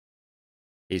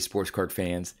Hey sports card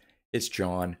fans, it's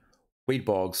John, Wade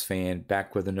Boggs fan,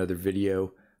 back with another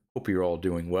video. Hope you're all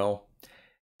doing well.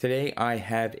 Today I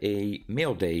have a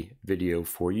mail day video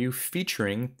for you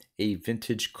featuring a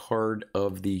vintage card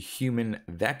of the human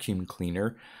vacuum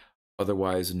cleaner,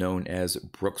 otherwise known as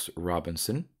Brooks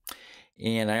Robinson.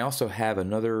 And I also have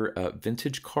another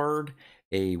vintage card,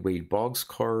 a Wade Boggs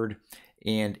card,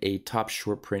 and a top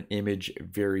short print image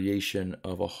variation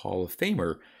of a Hall of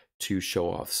Famer to show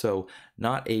off. So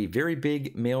not a very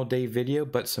big mail day video,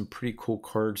 but some pretty cool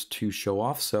cards to show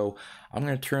off. So I'm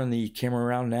going to turn the camera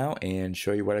around now and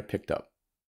show you what I picked up.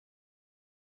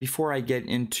 Before I get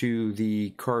into the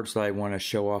cards that I want to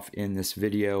show off in this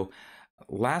video,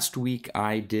 last week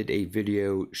I did a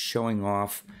video showing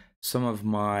off some of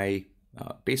my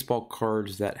baseball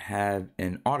cards that have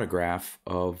an autograph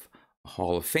of a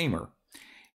Hall of Famer.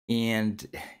 And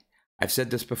I've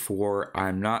said this before,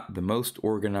 I'm not the most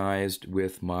organized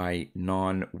with my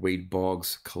non-Wade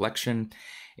Boggs collection.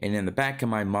 And in the back of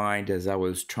my mind, as I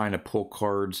was trying to pull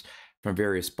cards from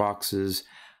various boxes,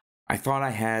 I thought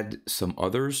I had some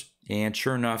others. And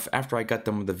sure enough, after I got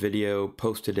done with the video,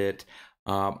 posted it,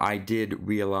 I did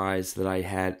realize that I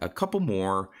had a couple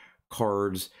more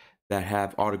cards that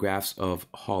have autographs of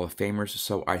Hall of Famers.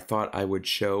 So I thought I would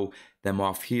show them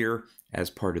off here as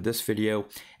part of this video.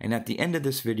 And at the end of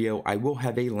this video, I will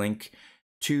have a link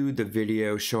to the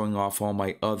video showing off all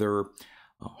my other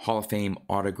Hall of Fame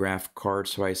autograph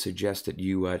cards. So I suggest that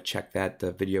you check that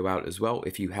video out as well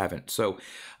if you haven't. So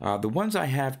the ones I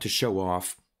have to show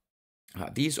off,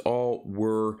 these all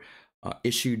were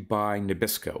issued by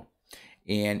Nabisco.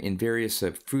 And in various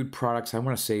food products, I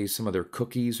want to say some of their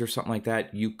cookies or something like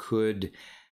that, you could,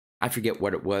 I forget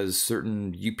what it was,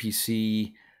 certain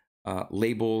UPC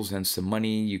labels and some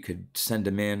money, you could send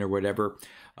them in or whatever.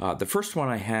 The first one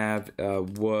I have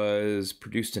was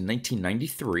produced in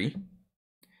 1993,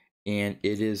 and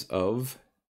it is of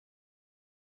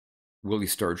Willie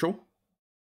Stargell.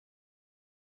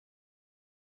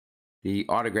 The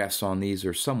autographs on these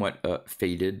are somewhat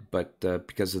faded, but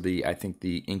because of I think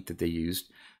the ink that they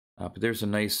used. But there's a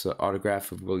nice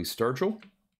autograph of Willie Stargell.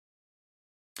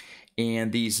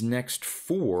 And these next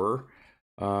four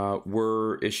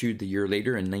were issued the year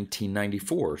later in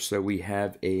 1994. So we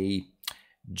have a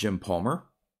Jim Palmer.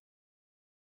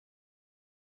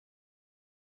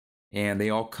 And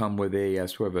they all come with a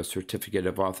sort of a certificate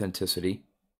of authenticity.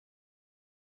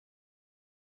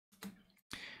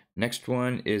 Next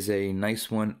one is a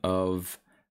nice one of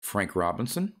Frank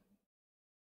Robinson.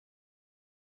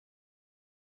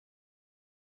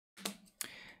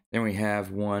 Then we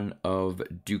have one of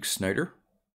Duke Snider.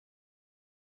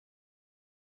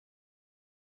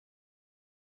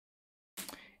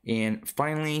 And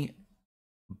finally,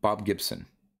 Bob Gibson.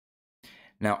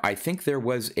 Now, I think there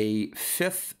was a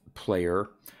fifth player.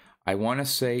 I want to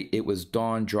say it was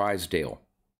Don Drysdale.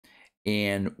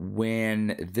 And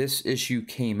when this issue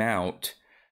came out,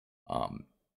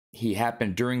 he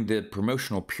happened during the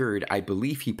promotional period. I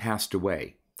believe he passed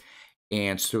away.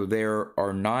 And so there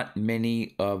are not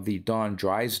many of the Don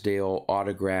Drysdale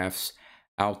autographs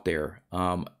out there.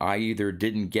 I either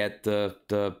didn't get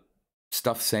the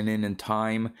stuff sent in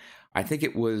time. I think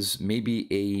it was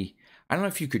maybe I don't know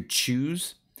if you could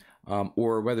choose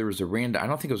or whether it was a random. I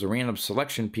don't think it was a random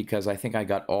selection because I think I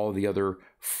got all the other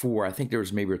four. I think there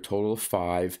was maybe a total of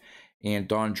 5. And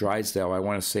Don Drysdale, I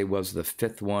want to say, was the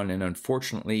 5th one. And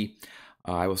unfortunately,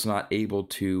 I was not able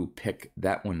to pick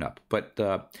that one up. But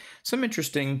some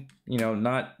interesting,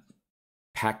 not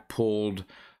pack-pulled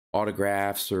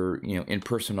autographs or,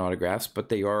 in-person autographs, but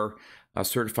they are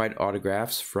certified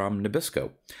autographs from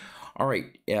Nabisco. All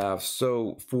right,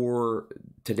 so for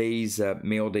today's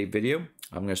mail day video,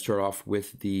 I'm going to start off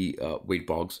with the Wade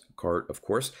Boggs card, of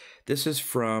course. This is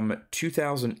from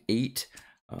 2008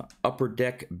 Upper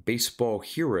Deck Baseball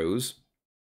Heroes.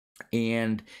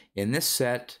 And in this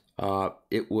set,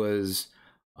 it was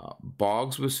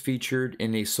Boggs was featured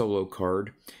in a solo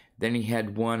card. Then he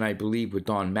had one, I believe, with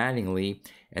Don Mattingly.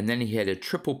 And then he had a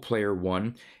triple player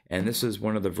one. And this is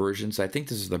one of the versions. I think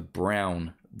this is the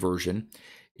brown version.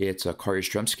 It's Kari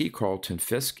Stremski, Carlton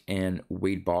Fisk, and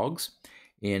Wade Boggs.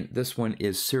 And this one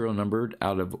is serial numbered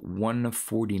out of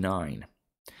 149.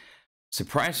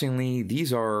 Surprisingly,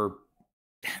 these are,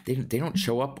 they don't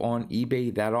show up on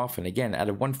eBay that often. Again, out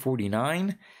of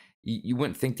 149, you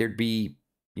wouldn't think there'd be,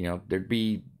 there'd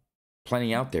be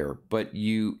plenty out there. But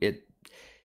you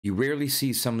rarely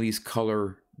see some of these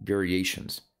color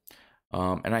variations.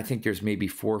 And I think there's maybe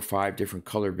 4 or 5 different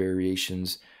color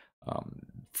variations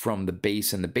from the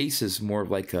base, and the base is more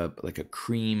like a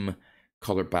cream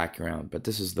color background, but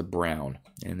this is the brown,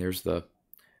 and there's the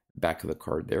back of the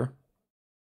card there.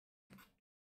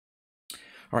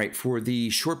 All right, for the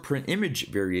short print image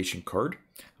variation card,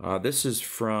 this is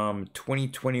from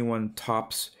 2021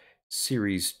 Topps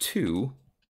Series 2,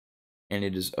 and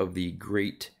it is of the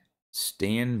great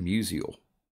Stan Musial.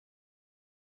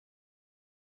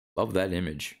 Love that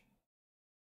image.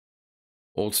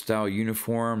 Old style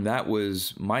uniform. That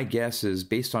was, my guess is,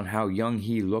 based on how young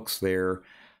he looks there,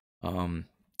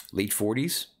 late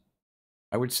 40s,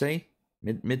 I would say.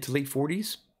 Mid to late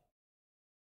 40s.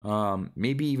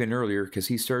 Maybe even earlier, because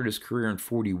he started his career in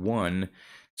 41.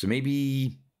 So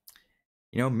maybe,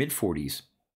 mid 40s.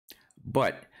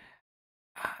 But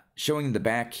showing the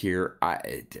back here,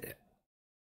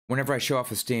 whenever I show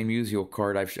off a Stan Musial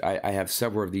card, I have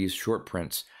several of these short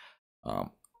prints.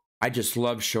 I just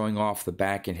love showing off the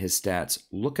back and his stats.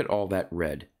 Look at all that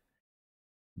red.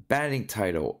 Batting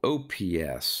title,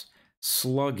 OPS,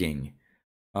 slugging,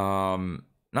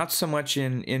 not so much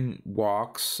in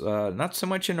walks, not so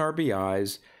much in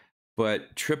RBIs,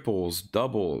 but triples,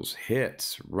 doubles,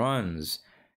 hits, runs,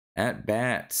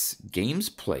 at-bats, games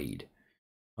played,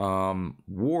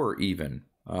 WAR even.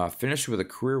 Finished with a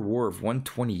career WAR of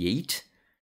 128.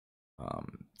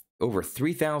 Over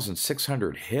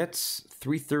 3,600 hits,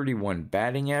 331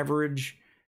 batting average.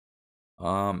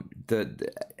 I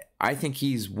think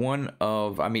he's one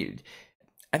of, I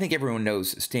think everyone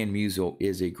knows Stan Musial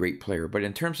is a great player, but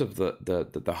in terms of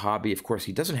the hobby, of course,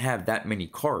 he doesn't have that many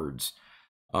cards.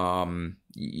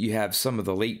 You have some of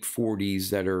the late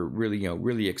 40s that are really,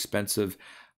 really expensive,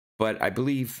 but I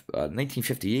believe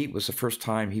 1958 was the first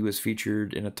time he was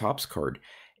featured in a Topps card.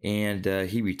 And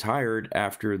he retired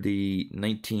after the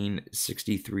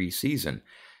 1963 season.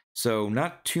 So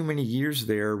not too many years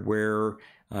there where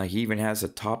he even has a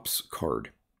Topps card.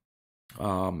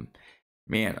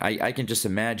 Man, I can just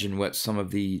imagine what some of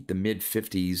the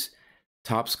mid-50s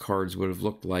Topps cards would have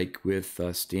looked like with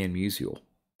Stan Musial.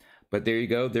 But there you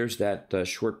go. There's that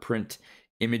short print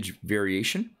image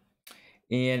variation.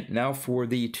 And now for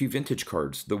the two vintage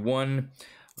cards. The one,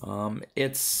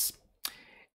 it's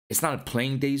not a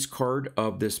playing days card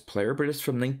of this player, but it's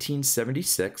from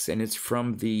 1976, and it's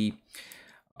from the,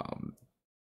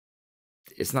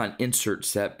 it's not an insert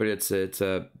set, but it's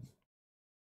a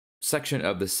section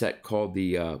of the set called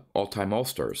the All-Time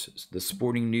All-Stars. The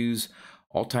Sporting News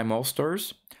All-Time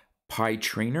All-Stars, Pie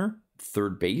Trainer,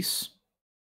 third base,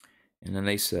 and a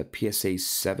nice PSA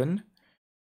 7.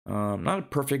 Not a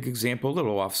perfect example, a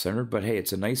little off-center, but hey,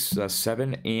 it's a nice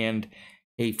 7, and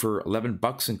hey, for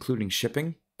 $11 including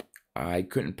shipping, I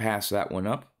couldn't pass that one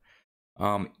up.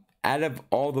 Out of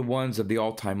all the ones of the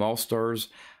all-time All-Stars,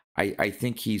 I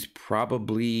think he's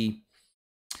probably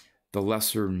the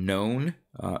lesser known,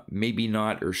 maybe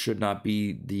not or should not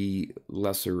be the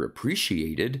lesser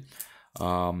appreciated.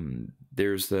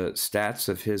 There's the stats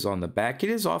of his on the back. It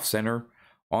is off-center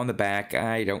on the back.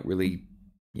 I don't really,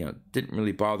 didn't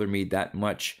really bother me that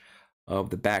much of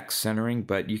the back centering,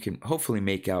 but you can hopefully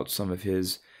make out some of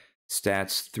his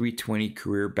stats. 320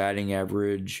 career batting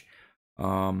average,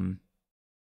 over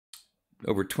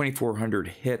 2,400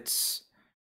 hits,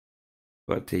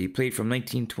 but he played from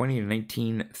 1920 to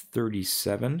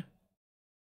 1937.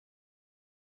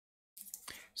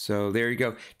 So there you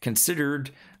go.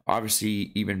 Considered,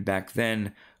 obviously, even back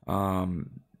then,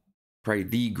 probably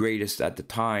the greatest at the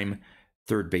time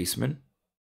third baseman.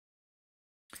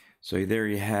 So there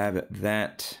you have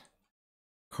that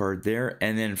card there.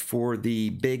 And then for the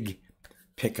big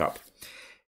pickup,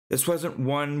 this wasn't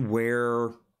one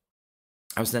where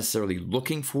I was necessarily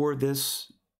looking for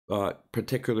this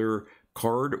particular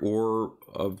card or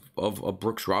of a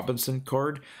Brooks Robinson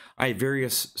card. I had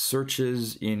various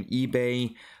searches in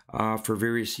eBay for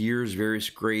various years, various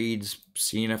grades,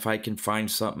 seeing if I can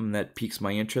find something that piques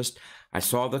my interest. I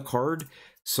saw the card,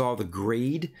 saw the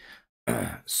grade,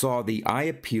 saw the eye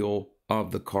appeal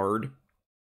of the card,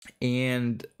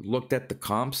 and looked at the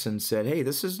comps and said, hey,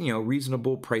 this is,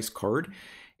 reasonable price card.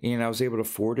 And I was able to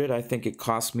afford it. I think it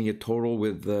cost me a total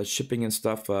with shipping and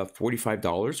stuff,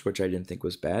 $45, which I didn't think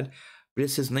was bad. But it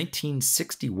says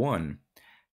 1961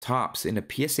 Topps in a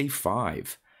PSA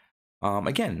 5.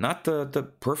 Again, not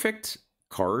the perfect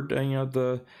card.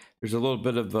 There's a little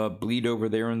bit of bleed over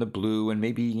there in the blue, and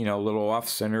maybe a little off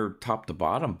center top to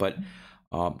bottom, but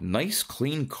nice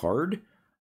clean card.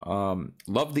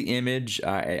 Love the image.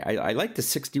 I like the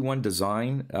 61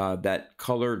 design. That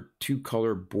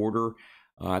two-color border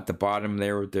at the bottom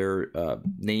there with their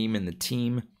name and the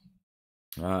team.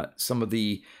 Some of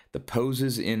the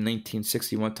poses in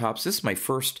 1961 Topps. This is my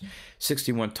first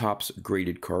 61 Topps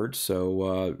graded card,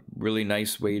 so really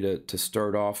nice way to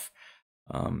start off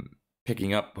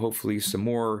picking up hopefully some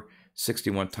more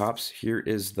 61 Topps. Here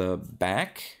is the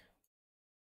back.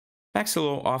 Back's a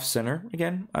little off center.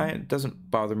 Again, it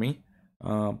doesn't bother me.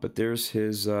 But there's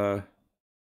his stats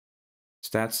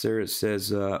there. It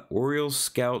says Orioles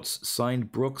scouts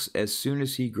signed Brooks as soon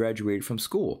as he graduated from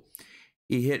school.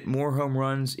 He hit more home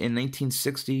runs in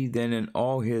 1960 than in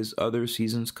all his other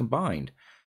seasons combined.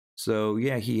 So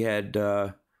yeah, he had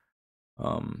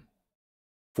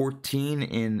 14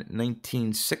 in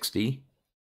 1960.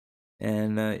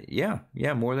 And yeah,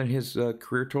 more than his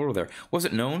career total there.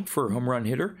 Wasn't known for a home run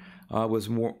hitter. Was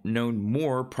known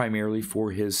more primarily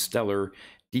for his stellar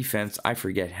defense. I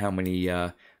forget how many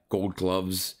Gold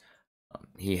Gloves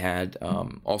he had,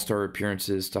 All-Star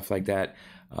appearances, stuff like that.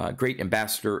 Great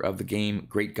ambassador of the game,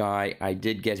 great guy. I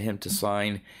did get him to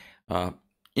sign,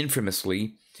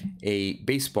 infamously, a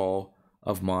baseball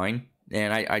of mine.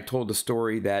 And I told the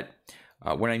story that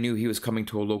when I knew he was coming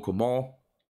to a local mall,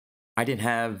 I didn't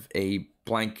have a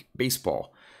blank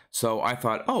baseball. So I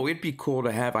thought, oh, it'd be cool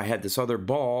to have, I had this other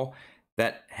ball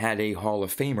that had a Hall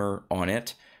of Famer on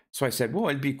it. So I said, well,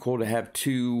 it'd be cool to have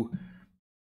 2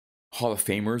 Hall of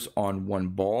Famers on one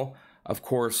ball. Of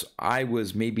course, I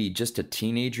was maybe just a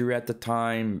teenager at the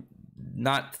time,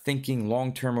 not thinking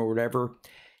long-term or whatever.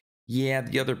 Yeah,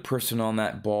 the other person on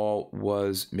that ball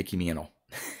was Mickey Mantle.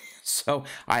 So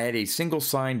I had a single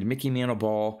signed Mickey Mantle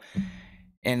ball.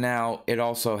 And now it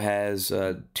also has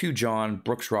 2 John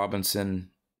Brooks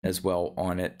Robinson as well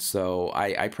on it. So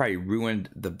I probably ruined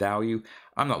the value.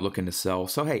 I'm not looking to sell.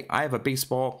 So hey, I have a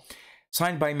baseball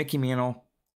signed by Mickey Mantle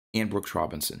and Brooks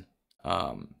Robinson.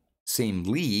 Same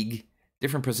league,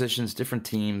 different positions, different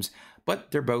teams,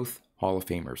 but they're both Hall of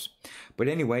Famers. But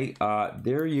anyway,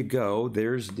 there you go.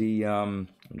 There's the, I'm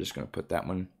just going to put that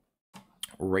one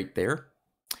right there.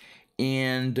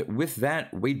 And with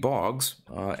that, Wade Boggs,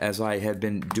 as I have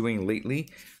been doing lately,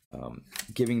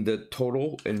 giving the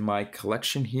total in my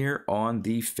collection here on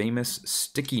the famous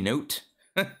sticky note.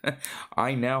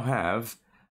 I now have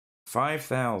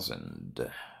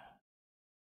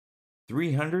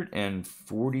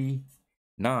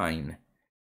 5,349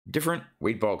 different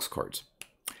Wade Boggs cards.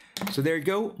 So there you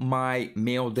go, my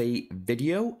mail day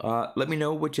video. Let me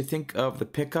know what you think of the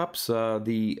pickups,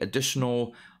 the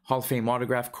additional Hall of Fame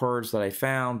autograph cards that I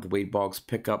found, the Wade Boggs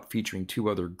pickup featuring 2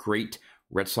 other great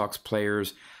Red Sox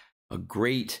players, a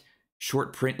great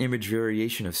short print image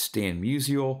variation of Stan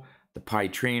Musial, the Pie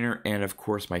Trainer, and of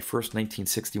course my first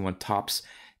 1961 Topps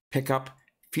pickup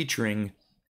featuring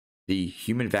the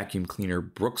human vacuum cleaner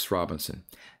Brooks Robinson.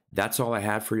 That's all I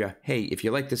have for you. Hey, if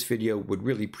you like this video, would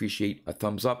really appreciate a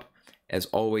thumbs up. As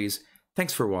always,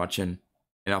 thanks for watching,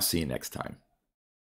 and I'll see you next time.